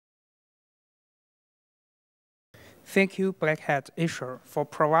Thank you, Black Hat Asia, for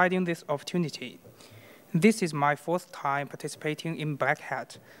providing this opportunity. This is my fourth time participating in Black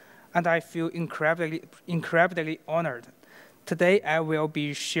Hat, and I feel incredibly honored. Today, I will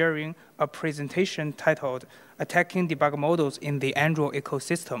be sharing a presentation titled Attacking Debug Models in the Android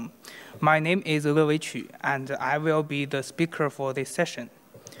Ecosystem. My name is Lewei Qu, and I will be the speaker for this session.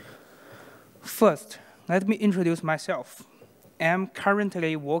 First, let me introduce myself. I am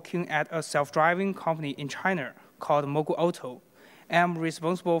currently working at a self-driving company in China called Mogul Auto. I am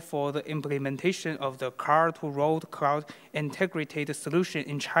responsible for the implementation of the car-to-road cloud integrated solution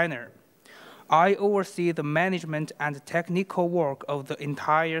in China. I oversee the management and technical work of the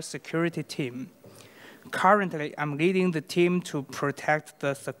entire security team. Currently, I'm leading the team to protect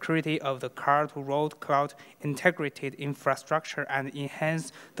the security of the car-to-road cloud integrated infrastructure and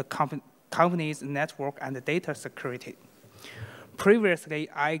enhance the company's network and data security. Previously,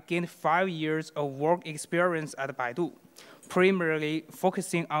 I gained 5 years of work experience at Baidu, primarily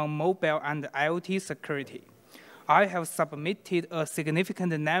focusing on mobile and IoT security. I have submitted a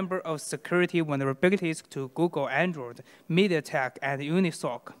significant number of security vulnerabilities to Google Android, MediaTek, and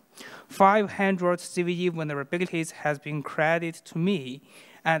Unisoc. 500 CVE vulnerabilities has been credited to me,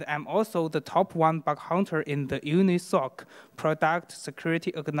 and I'm also the top 1 bug hunter in the Unisoc product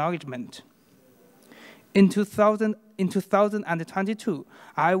security acknowledgement. In 2022,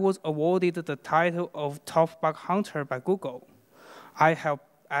 I was awarded the title of Top Bug Hunter by Google. I have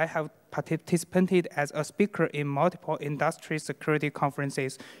participated as a speaker in multiple industry security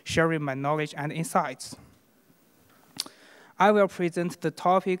conferences, sharing my knowledge and insights. I will present the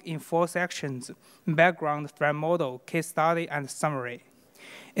topic in 4 sections: background, threat model, case study, and summary.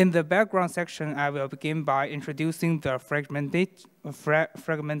 In the background section, I will begin by introducing the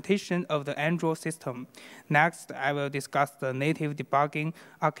fragmentation of the Android system. Next, I will discuss the native debugging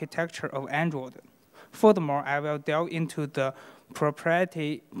architecture of Android. Furthermore, I will delve into the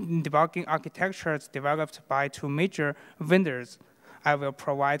proprietary debugging architectures developed by 2 major vendors. I will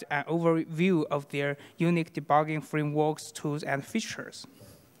provide an overview of their unique debugging frameworks, tools, and features.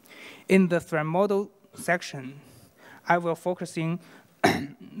 In the threat model section, I will focus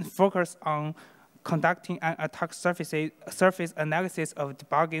on conducting an attack surface analysis of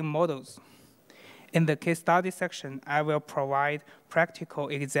debugging models. In the case study section, I will provide practical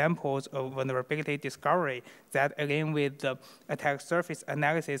examples of vulnerability discovery that align with the attack surface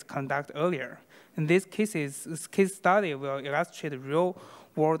analysis conducted earlier. In these cases, this case study will illustrate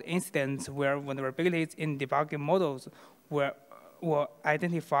real-world incidents where vulnerabilities in debugging models were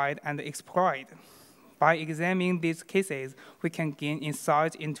identified and exploited. By examining these cases, we can gain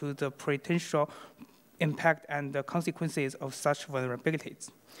insight into the potential impact and the consequences of such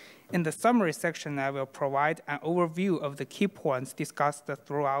vulnerabilities. In the summary section, I will provide an overview of the key points discussed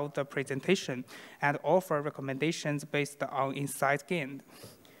throughout the presentation and offer recommendations based on insights gained.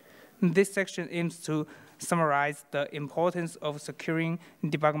 This section aims to summarize the importance of securing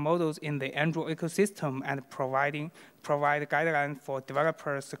debug models in the Android ecosystem and provide guidelines for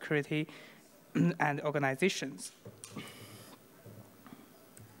developer security and organizations.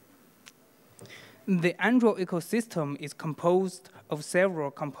 The Android ecosystem is composed of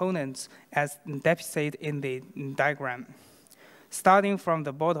several components as depicted in the diagram. Starting from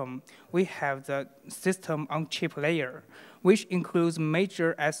the bottom, we have the system-on-chip layer, which includes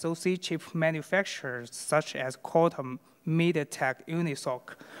major SoC chip manufacturers such as Qualcomm, MediaTek,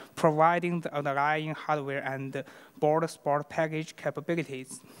 Unisoc, providing the underlying hardware and board support package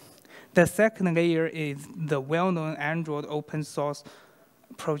capabilities. The second layer is the well-known Android open source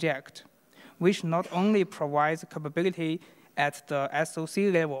project, which not only provides capability at the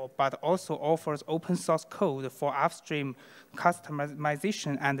SoC level, but also offers open source code for upstream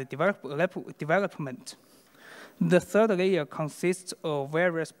customization and development. The third layer consists of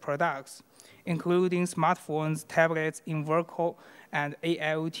various products, including smartphones, tablets, in-vehicle, and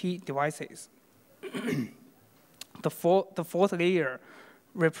AIoT devices. The fourth layer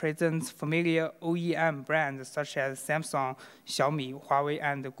represents familiar OEM brands such as Samsung, Xiaomi, Huawei,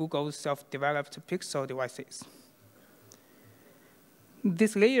 and Google's self-developed Pixel devices.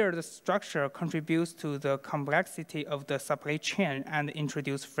 This layered structure contributes to the complexity of the supply chain and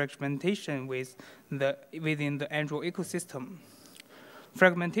introduces fragmentation within the Android ecosystem.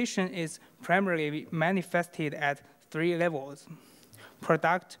 Fragmentation is primarily manifested at 3 levels.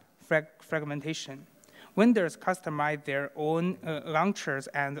 Product fragmentation. Vendors customize their own launchers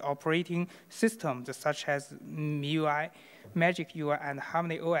and operating systems such as MIUI, Magic UI, and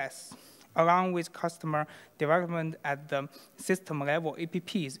Harmony OS, along with customer development at the system-level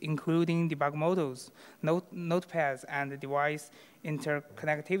APPs, including debug models, notepads, and device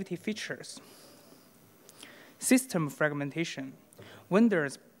interconnectivity features. System fragmentation.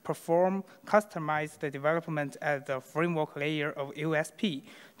 Vendors perform customized development at the framework layer of OSP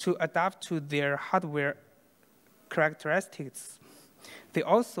to adapt to their hardware characteristics. They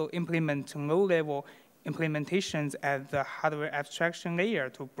also implement low-level implementations at the hardware abstraction layer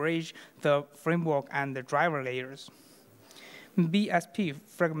to bridge the framework and the driver layers. BSP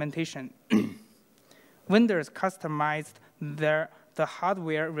fragmentation. Vendors customized the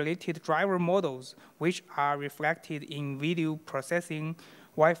hardware-related driver models, which are reflected in video processing,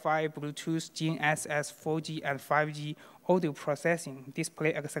 Wi-Fi, Bluetooth, GNSS, 4G, and 5G audio processing,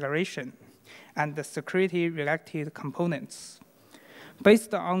 display acceleration, and the security-related components.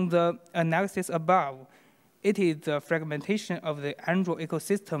 Based on the analysis above, it is the fragmentation of the Android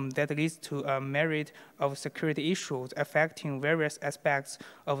ecosystem that leads to a myriad of security issues affecting various aspects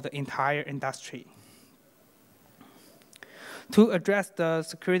of the entire industry. To address the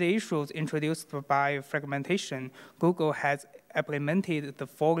security issues introduced by fragmentation, Google has implemented the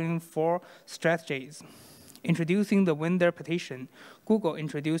following 4 strategies. Introducing the vendor partition. Google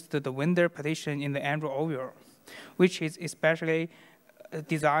introduced the vendor partition in the Android Oreo, which is especially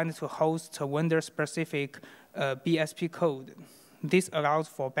designed to host vendor-specific BSP code. This allows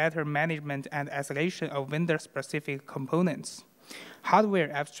for better management and isolation of vendor-specific components.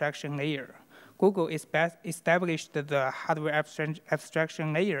 Hardware abstraction layer. Google established the hardware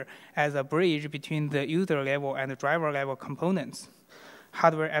abstraction layer as a bridge between the user-level and driver-level components.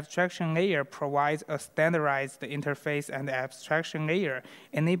 Hardware abstraction layer provides a standardized interface and abstraction layer,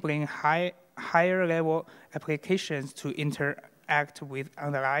 enabling higher-level applications to interact with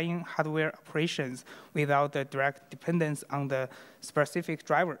underlying hardware operations without the direct dependence on the specific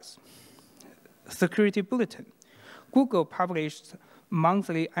drivers. Security bulletin. Google published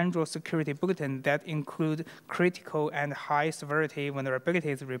monthly Android security bulletin that include critical and high-severity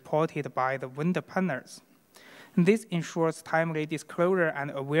vulnerabilities reported by the vendor partners. This ensures timely disclosure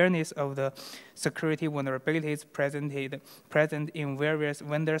and awareness of the security vulnerabilities present in various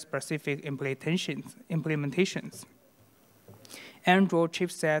vendor-specific implementations. Android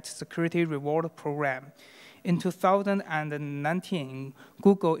Chipset Security Reward Program. In 2019,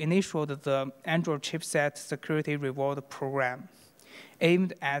 Google initiated the Android Chipset Security Reward Program,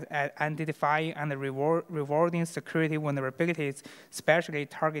 aimed at identifying and rewarding security vulnerabilities, especially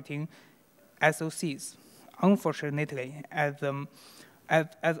targeting SoCs. Unfortunately, as of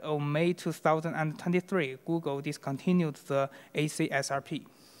May 2023, Google discontinued the ACSRP.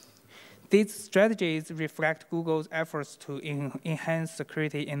 These strategies reflect Google's efforts to enhance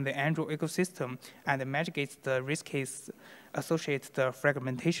security in the Android ecosystem and mitigate the risks associated with the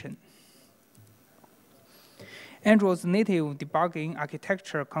fragmentation. Android's native debugging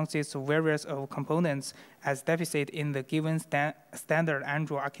architecture consists of various components as depicted in the given standard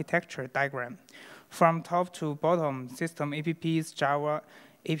Android architecture diagram. From top to bottom, system apps, Java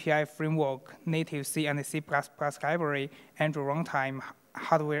API framework, native C and C++ library, Android runtime,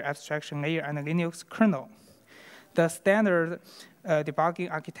 hardware abstraction layer, and Linux kernel. The standard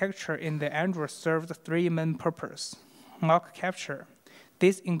debugging architecture in the Android serves 3 main purposes. Log capture.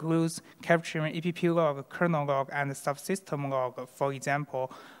 This includes capturing app log, kernel log, and subsystem log, for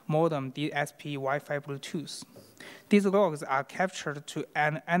example, modem, DSP, Wi-Fi, Bluetooth. These logs are captured to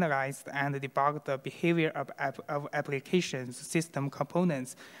analyze and debug the behavior of applications, system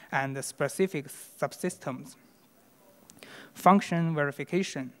components, and specific subsystems. Function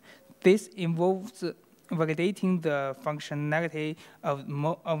verification. This involves validating the functionality of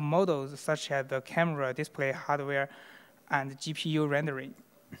models such as the camera, display, hardware, and GPU rendering.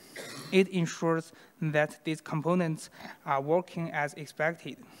 It ensures that these components are working as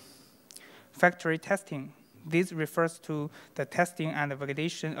expected. Factory testing. This refers to the testing and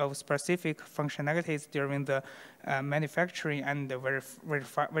validation of specific functionalities during the manufacturing and the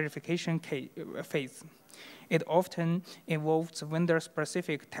verification phase. It often involves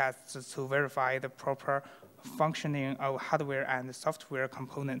vendor-specific tests to verify the proper functioning of hardware and software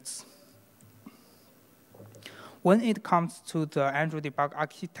components. When it comes to the Android debug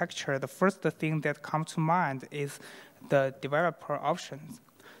architecture, the first thing that comes to mind is the developer options.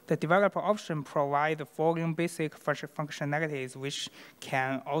 The developer option provides the following basic functionalities, which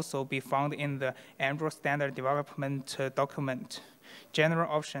can also be found in the Android standard development document.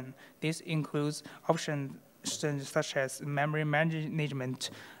 General option. This includes options such as memory management,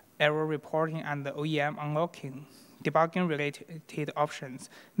 error reporting, and OEM unlocking. Debugging-related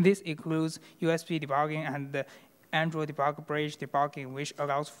options. This includes USB debugging and Android debug bridge debugging, which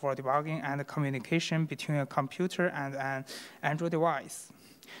allows for debugging and communication between a computer and an Android device.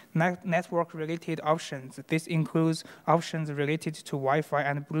 Network-related options. This includes options related to Wi-Fi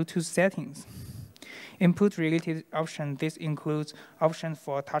and Bluetooth settings. Input-related options, this includes options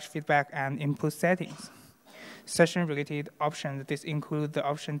for touch feedback and input settings. Session-related options, this includes the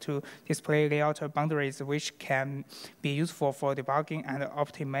option to display layout boundaries, which can be useful for debugging and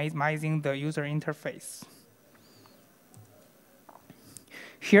optimizing the user interface.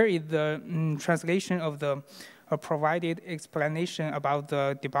 Here is the translation of the provided explanation about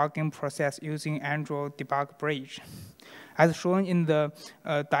the debugging process using Android Debug Bridge. As shown in the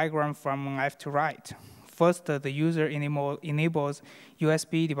diagram from left to right, first, the user enables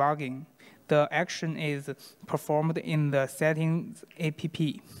USB debugging. The action is performed in the settings app,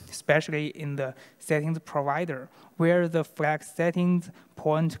 especially in the settings provider, where the flag settings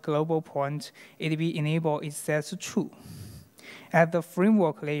point global point ADB enable is set to true. At the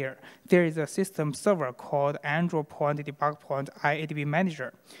framework layer, there is a system server called Android Point Debug Point IADB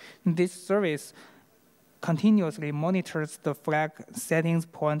Manager. This service continuously monitors the flag settings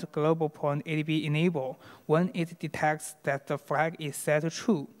point global point ADB enable. When it detects that the flag is set to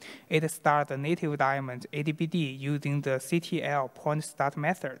true, it starts the native diamond ADBD using the CTL point start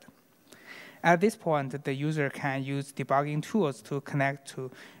method. At this point, the user can use debugging tools to connect to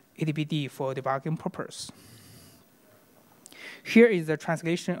ADBD for debugging purpose. Here is the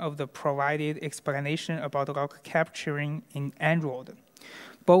translation of the provided explanation about log capturing in Android.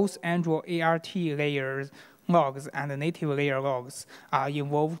 Both Android ART layers logs and native layer logs are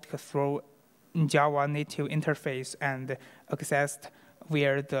invoked through Java native interface and accessed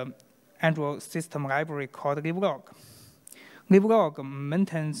via the Android system library called liblog. Liblog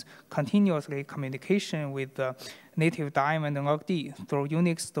maintains continuously communication with the native daemon logd through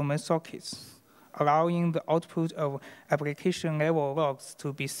Unix domain sockets, allowing the output of application-level logs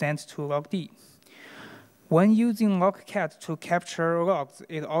to be sent to logd. When using logcat to capture logs,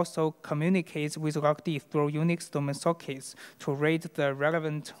 it also communicates with logd through Unix domain sockets to read the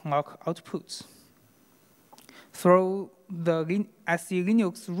relevant log outputs. Through the SC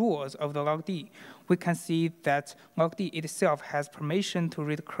Linux rules of the logd, we can see that logd itself has permission to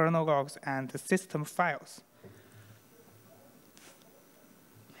read kernel logs and system files.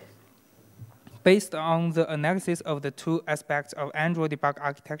 Based on the analysis of the two aspects of Android debug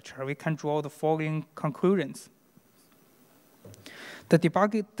architecture, we can draw the following conclusions. The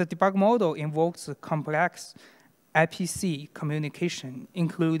debug model invokes complex IPC communication,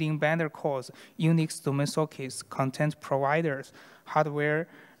 including vendor calls, Unix domain sockets, content providers, hardware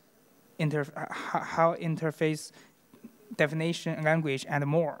interface definition language, and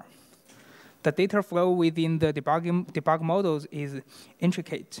more. The data flow within the debug models is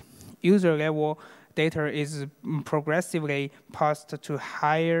intricate. User-level data is progressively passed to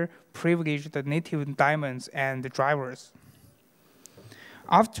higher privileged native daemons and drivers.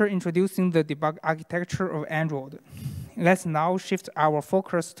 After introducing the debug architecture of Android, let's now shift our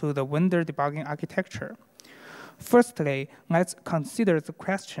focus to the vendor debugging architecture. Firstly, let's consider the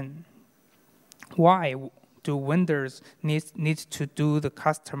question, why do vendors need to do the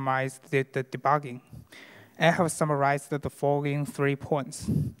customized debugging? I have summarized the following 3 points.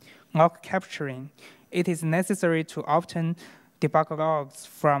 Log capturing. It is necessary to obtain debug logs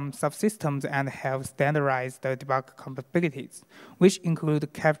from subsystems and have standardized debug capabilities, which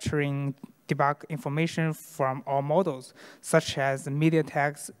include capturing debug information from all models, such as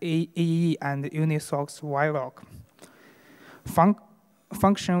MediaTek's AE and Unisox's Ylog.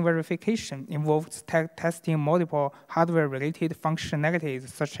 Function verification involves testing multiple hardware-related functionalities,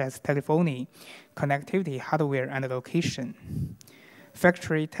 such as telephony, connectivity, hardware, and location.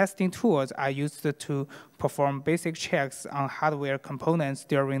 Factory testing tools are used to perform basic checks on hardware components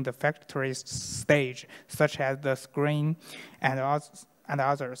during the factory stage, such as the screen and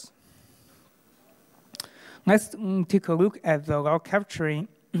others. Let's take a look at the log capturing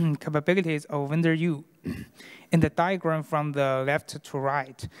capabilities of vendor U. In the diagram from the left to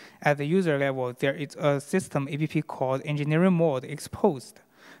right, at the user level, there is a system app called engineering mode exposed.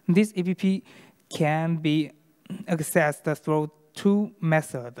 This app can be accessed through two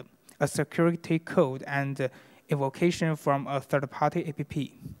methods, a security code and invocation from a third-party app.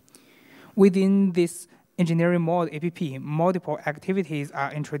 Within this engineering mode app, multiple activities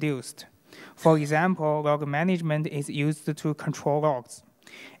are introduced. For example, log management is used to control logs.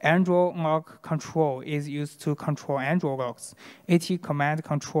 Android log control is used to control Android logs. AT command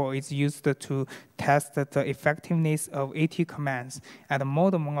control is used to test the effectiveness of AT commands. And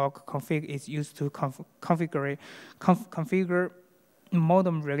modem log config is used to configure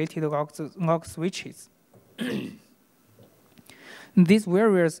modem-related log switches. These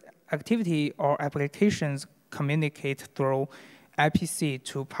various activity or applications communicate through IPC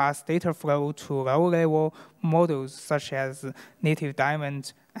to pass data flow to low-level models such as native daemon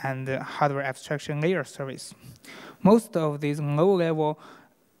and hardware abstraction layer service. Most of these low-level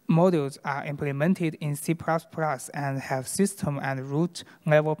modules are implemented in C++ and have system and root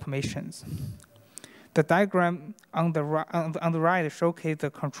level permissions. The diagram on the right showcases the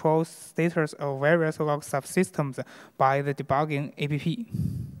control status of various log subsystems by the debugging APP.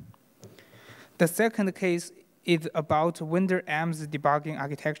 The second case is about WinderM's debugging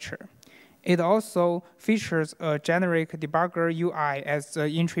architecture. It also features a generic debugger UI as the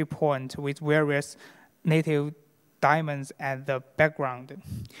entry point with various native daemons at the background.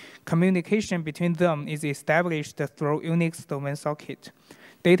 Communication between them is established through Unix domain socket.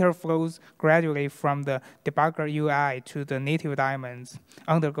 Data flows gradually from the debugger UI to the native daemons,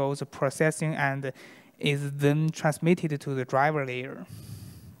 undergoes processing, and is then transmitted to the driver layer.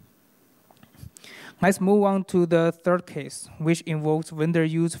 Let's move on to the third case, which involves vendor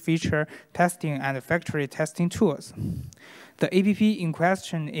use feature testing and factory testing tools. The APP in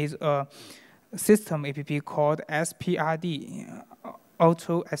question is a system APP called SPRD,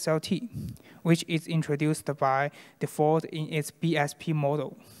 Auto SLT, which is introduced by default in its BSP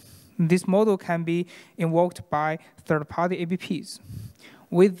model. This model can be invoked by third-party APPs.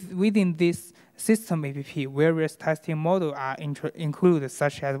 Within this system APP, various testing models are included,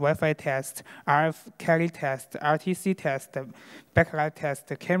 such as Wi-Fi test, RF carry test, RTC test, backlight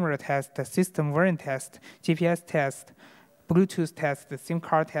test, camera test, system version test, GPS test, Bluetooth test, SIM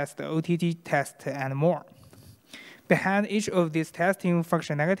card test, OTG test, and more. Behind each of these testing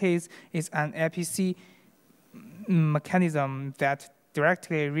functionalities is an APC mechanism that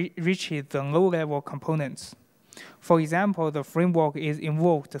directly reaches the low-level components. For example, the framework is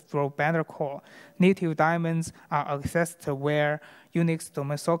invoked through banner call. Native daemons are accessed via Unix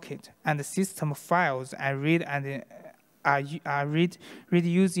domain socket, and the system files are read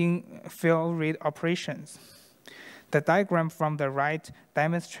using file read operations. The diagram from the right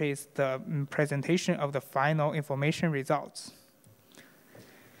demonstrates the presentation of the final information results.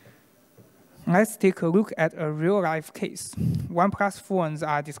 Let's take a look at a real-life case. OnePlus phones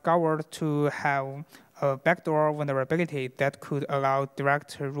are discovered to have a backdoor vulnerability that could allow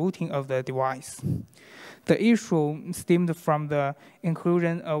direct routing of the device. The issue stemmed from the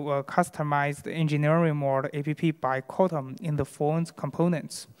inclusion of a customized engineering mode APP by Qualcomm in the phone's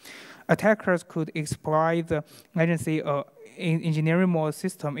components. Attackers could exploit the latency of engineering mode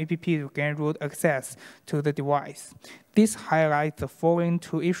system APP to gain root access to the device. This highlights the following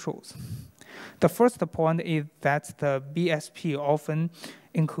two issues. The first point is that the BSP often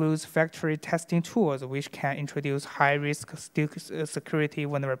includes factory testing tools which can introduce high-risk security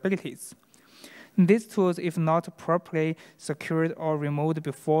vulnerabilities. These tools, if not properly secured or removed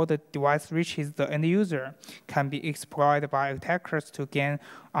before the device reaches the end user, can be exploited by attackers to gain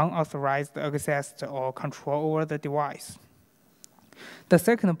unauthorized access or control over the device. The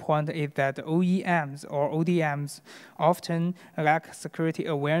second point is that OEMs or ODMs often lack security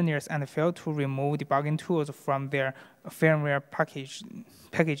awareness and fail to remove debugging tools from their firmware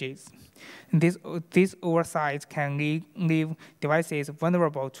packages. These oversights can leave devices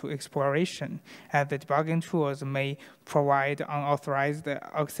vulnerable to exploration, as the debugging tools may provide unauthorized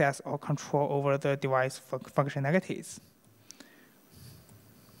access or control over the device functionalities.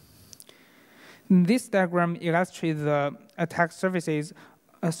 This diagram illustrates the attack surface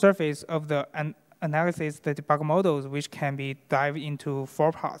of the analysis the debug models, which can be divided into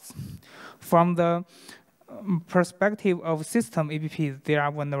 4 parts. From the perspective of system APPs, they are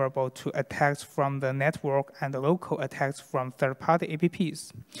vulnerable to attacks from the network and local attacks from third-party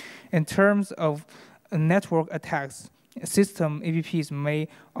APPs. In terms of network attacks, system APPs may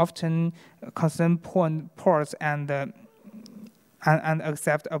often consume ports and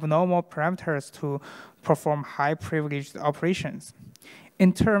accept abnormal parameters to perform high-privileged operations.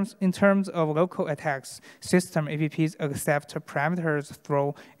 In terms of local attacks, system APPs accept parameters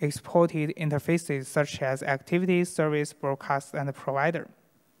through exported interfaces such as activity, service, broadcast, and provider.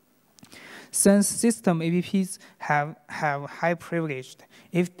 Since system APPs have high privilege,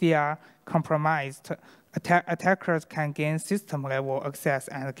 if they are compromised, attackers can gain system-level access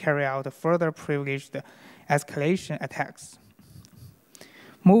and carry out further privileged escalation attacks.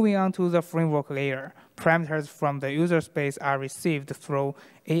 Moving on to the framework layer, parameters from the user space are received through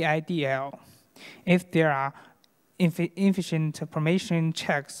AIDL. If there are inefficient permission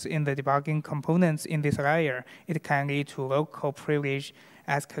checks in the debugging components in this layer, it can lead to local privilege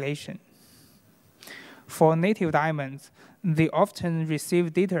escalation. For native daemons, they often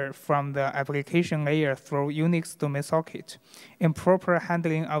receive data from the application layer through Unix domain socket. Improper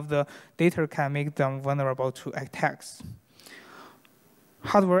handling of the data can make them vulnerable to attacks.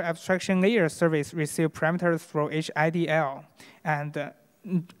 Hardware abstraction layer service receive parameters through HIDL, and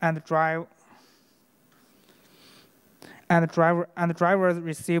drivers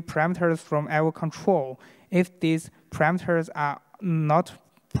receive parameters from our control. If these parameters are not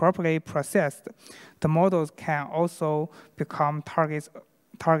properly processed, the models can also become targets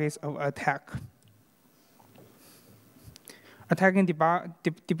of attack. Attacking debug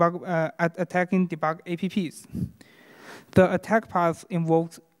APPs. The attack path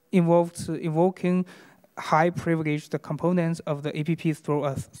involves invoking high-privileged components of the APP through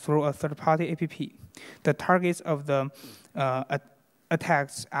a third-party APP. The targets of the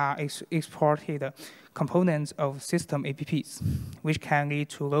attacks are exported components of system APPs, which can lead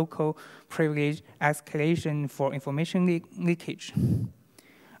to local privilege escalation for information leakage.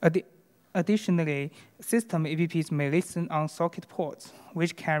 Additionally, system APPs may listen on socket ports,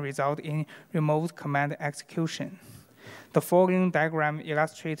 which can result in remote command execution. The following diagram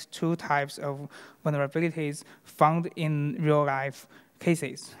illustrates two types of vulnerabilities found in real-life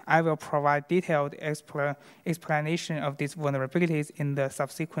cases. I will provide detailed explanation of these vulnerabilities in the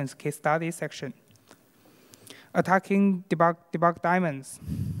subsequent case study section. Attacking debug daemons.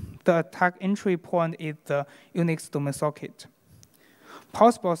 The attack entry point is the Unix domain socket.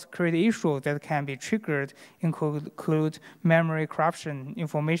 Possible security issues that can be triggered include memory corruption,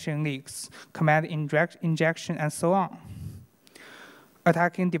 information leaks, command injection, and so on.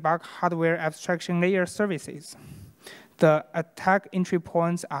 Attacking debug hardware abstraction layer services. The attack entry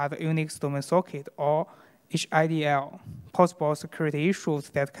points are the Unix domain socket or HIDL. Possible security issues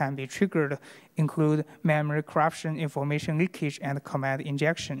that can be triggered include memory corruption, information leakage, and command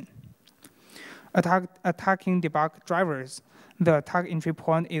injection. Attacking debug drivers. The attack entry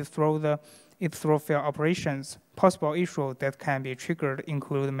point is through fail operations. Possible issues that can be triggered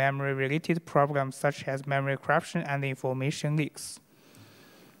include memory-related problems such as memory corruption and information leaks.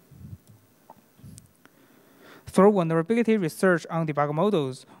 Through vulnerability research on debug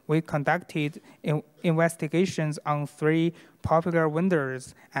models, we conducted investigations on 3 popular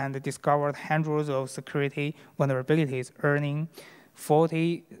vendors and discovered hundreds of security vulnerabilities, earning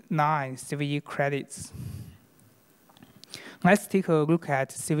 49 CVE credits. Let's take a look at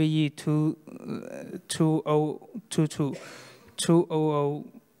CVE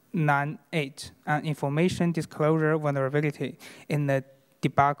 2098, an information disclosure vulnerability in the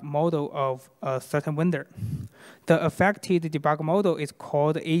debug model of a certain vendor. The affected debug model is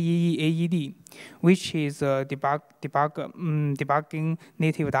called AED, which is a debugging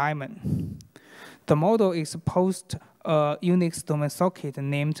native daemon. The model exposed a Unix domain socket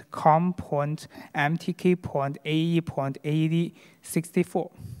named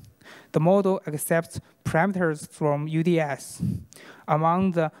com.mtk.ae.aed64. The model accepts parameters from UDS.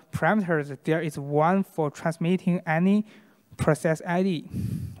 Among the parameters, there is one for transmitting any process ID,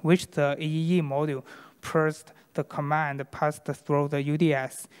 which the AEE module parsed the command passed through the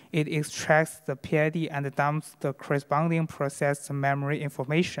UDS. It extracts the PID and dumps the corresponding process memory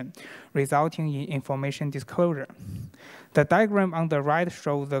information, resulting in information disclosure. The diagram on the right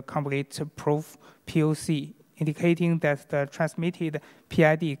shows the complete proof POC, indicating that the transmitted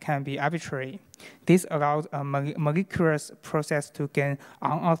PID can be arbitrary. This allows a malicious process to gain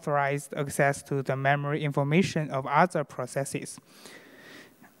unauthorized access to the memory information of other processes,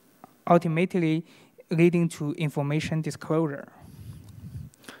 ultimately leading to information disclosure.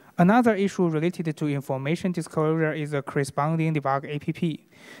 Another issue related to information disclosure is the corresponding debug APP.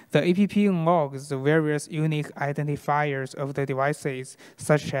 The APP logs the various unique identifiers of the devices,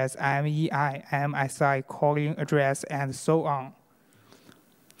 such as IMEI, IMSI, calling address, and so on.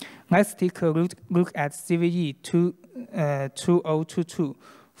 Let's take a look at CVE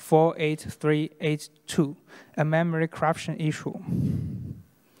 2022-48382, a memory corruption issue.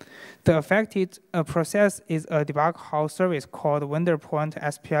 The affected process is a debug hall service called vendor point,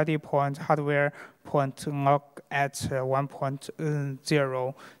 SPID point, hardware point log at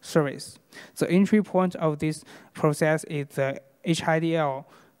 1.0 service. The entry point of this process is the HIDL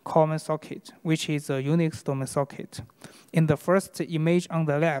common socket, which is a Unix domain socket. In the first image on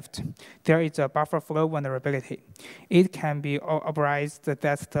the left, there is a buffer flow vulnerability. It can be observed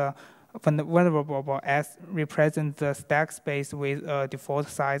that the vulnerable S represents the stack space with a default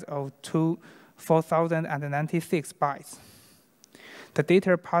size of 4,096 bytes. The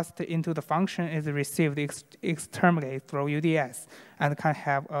data passed into the function is received externally through UDS and can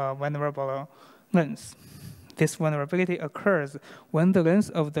have a vulnerable length. This vulnerability occurs when the length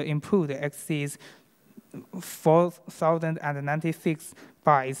of the input exceeds 4,096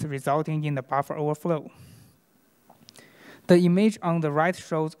 bytes, resulting in the buffer overflow. The image on the right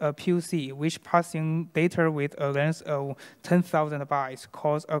shows a POC, which passing data with a length of 10,000 bytes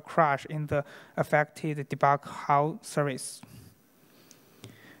caused a crash in the affected debug hall service.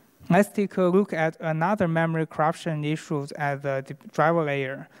 Let's take a look at another memory corruption issue at the driver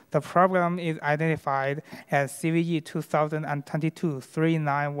layer. The problem is identified as CVE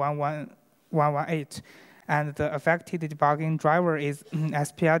 2022-3911118, and the affected debugging driver is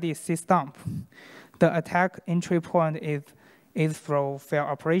SPRD systump. The attack entry point is for fail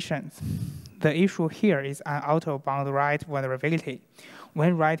operations. The issue here is an auto-bound write vulnerability.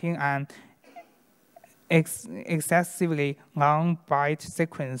 When writing an excessively long byte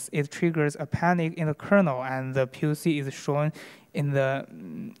sequence, it triggers a panic in the kernel, and the POC is shown in the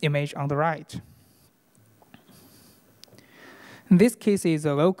image on the right. This case is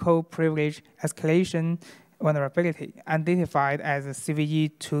a local privilege escalation vulnerability identified as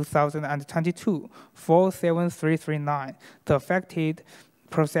CVE 2022-47339. The affected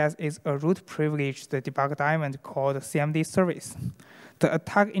process is a root privileged debug daemon called CMD service. The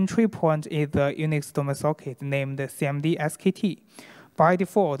attack entry point is the Unix domain socket named CMD SKT. By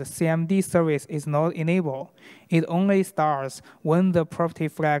default, CMD service is not enabled. It only starts when the property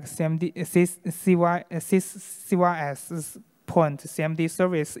flag CYS point CMD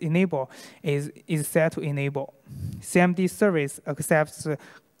service enable is set to enable. CMD service accepts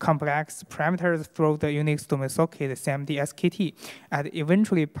complex parameters through the Unix domain socket CMD SKT and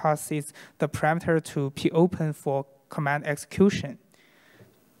eventually passes the parameter to popen for command execution.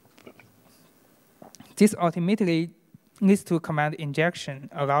 This ultimately leads to command injection,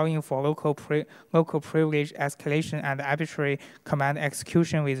 allowing for local privilege escalation and arbitrary command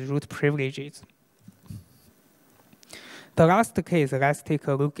execution with root privileges. The last case, let's take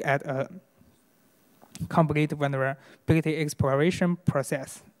a look at a complete vulnerability exploration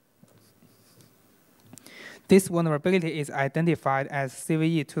process. This vulnerability is identified as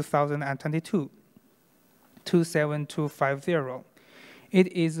CVE 2022-27250.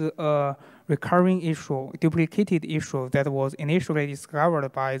 It is a recurring issue, duplicated issue that was initially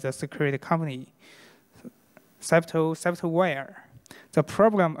discovered by the security company, Software. The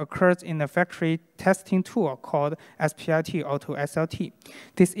problem occurs in a factory testing tool called SPRT Auto SLT.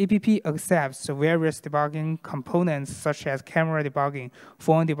 This APP accepts various debugging components such as camera debugging,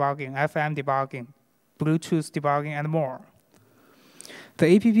 phone debugging, FM debugging, Bluetooth debugging, and more.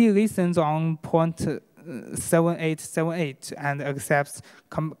 The APP listens on port 7878 and accepts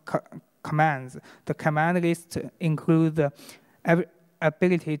commands. The command list includes the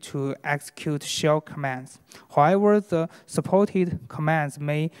ability to execute shell commands. However, the supported commands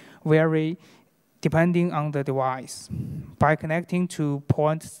may vary depending on the device. By connecting to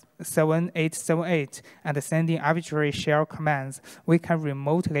port 7878 and sending arbitrary shell commands, we can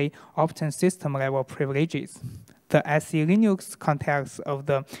remotely obtain system-level privileges. The SE Linux context of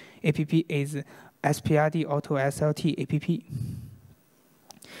the APP is SPRD Auto SLT APP.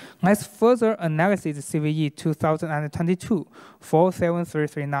 Let's further analyze CVE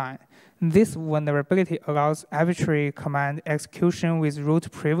 2022-47339. This vulnerability allows arbitrary command execution with root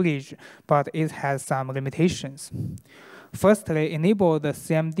privilege, but it has some limitations. Firstly, enable the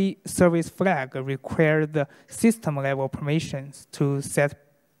CMD service flag requires the system-level permissions to set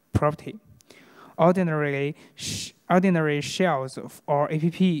property. Ordinary shells or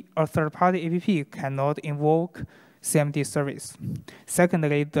APP or third-party APP cannot invoke CMD service.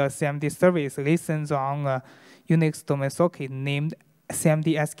 Secondly, the CMD service listens on a Unix domain socket named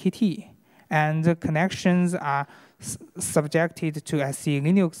CMD SKT, and connections are subjected to SE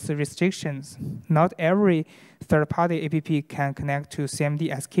Linux restrictions. Not every third-party APP can connect to CMD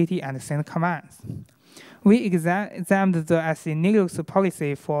SKT and send commands. We examined the SE Linux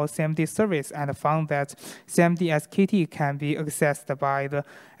policy for CMD service and found that CMD SKT can be accessed by the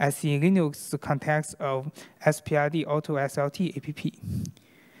SE Linux context of SPRD Auto SLT APP.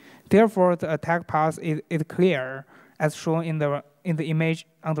 Therefore, the attack path is clear, as shown in the image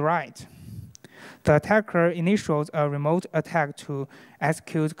on the right. The attacker initiates a remote attack to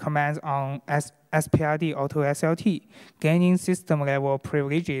execute commands on SPRD Auto SLT, gaining system-level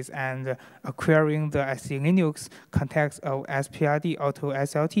privileges and acquiring the SE Linux context of SPRD Auto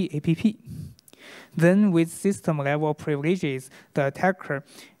SLT APP. Then, with system-level privileges, the attacker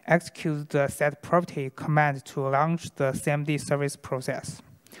executes the set property command to launch the CMD service process.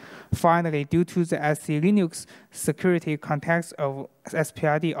 Finally, due to the SE Linux security context of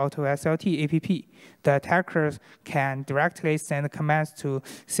SPRD Auto SLT APP, the attackers can directly send commands to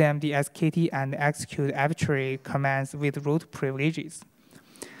CMD SKT and execute arbitrary commands with root privileges.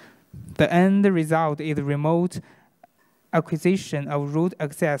 The end result is remote acquisition of root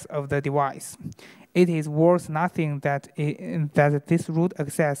access of the device. It is worth nothing that this root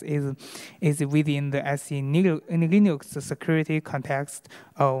access is within the SE Linux security context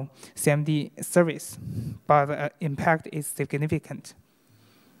of CMD service, but the impact is significant.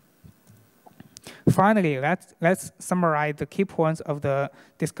 Finally, let's summarize the key points of the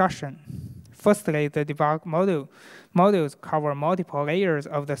discussion. Firstly, the debug modules cover multiple layers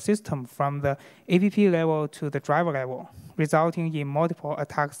of the system from the app level to the driver level, resulting in multiple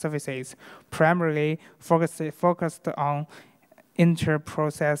attack surfaces, primarily focused on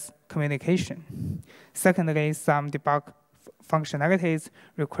inter-process communication. Secondly, some debug functionalities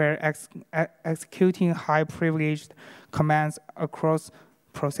require executing high-privileged commands across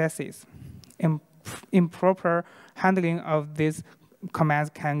processes. Improper handling of these commands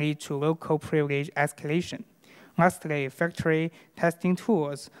can lead to local privilege escalation. Lastly, factory testing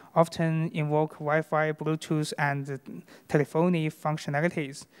tools often invoke Wi-Fi, Bluetooth, and telephony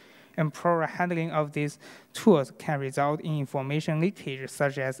functionalities. Improper handling of these tools can result in information leakage,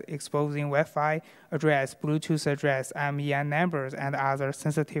 such as exposing Wi-Fi address, Bluetooth address, MEN numbers, and other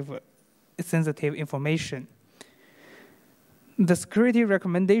sensitive information. The security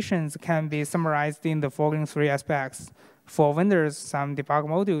recommendations can be summarized in the following 3 aspects. For vendors, some debug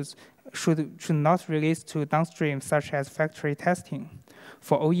modules should not release to downstream, such as factory testing.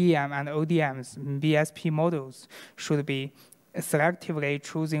 For OEM and ODMs, BSP modules should be selectively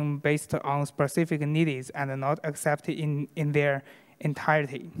choosing based on specific needs and not accepted in their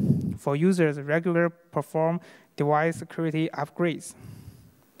entirety. For users, regular perform device security upgrades.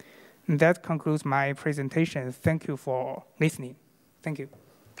 That concludes my presentation. Thank you for listening. Thank you.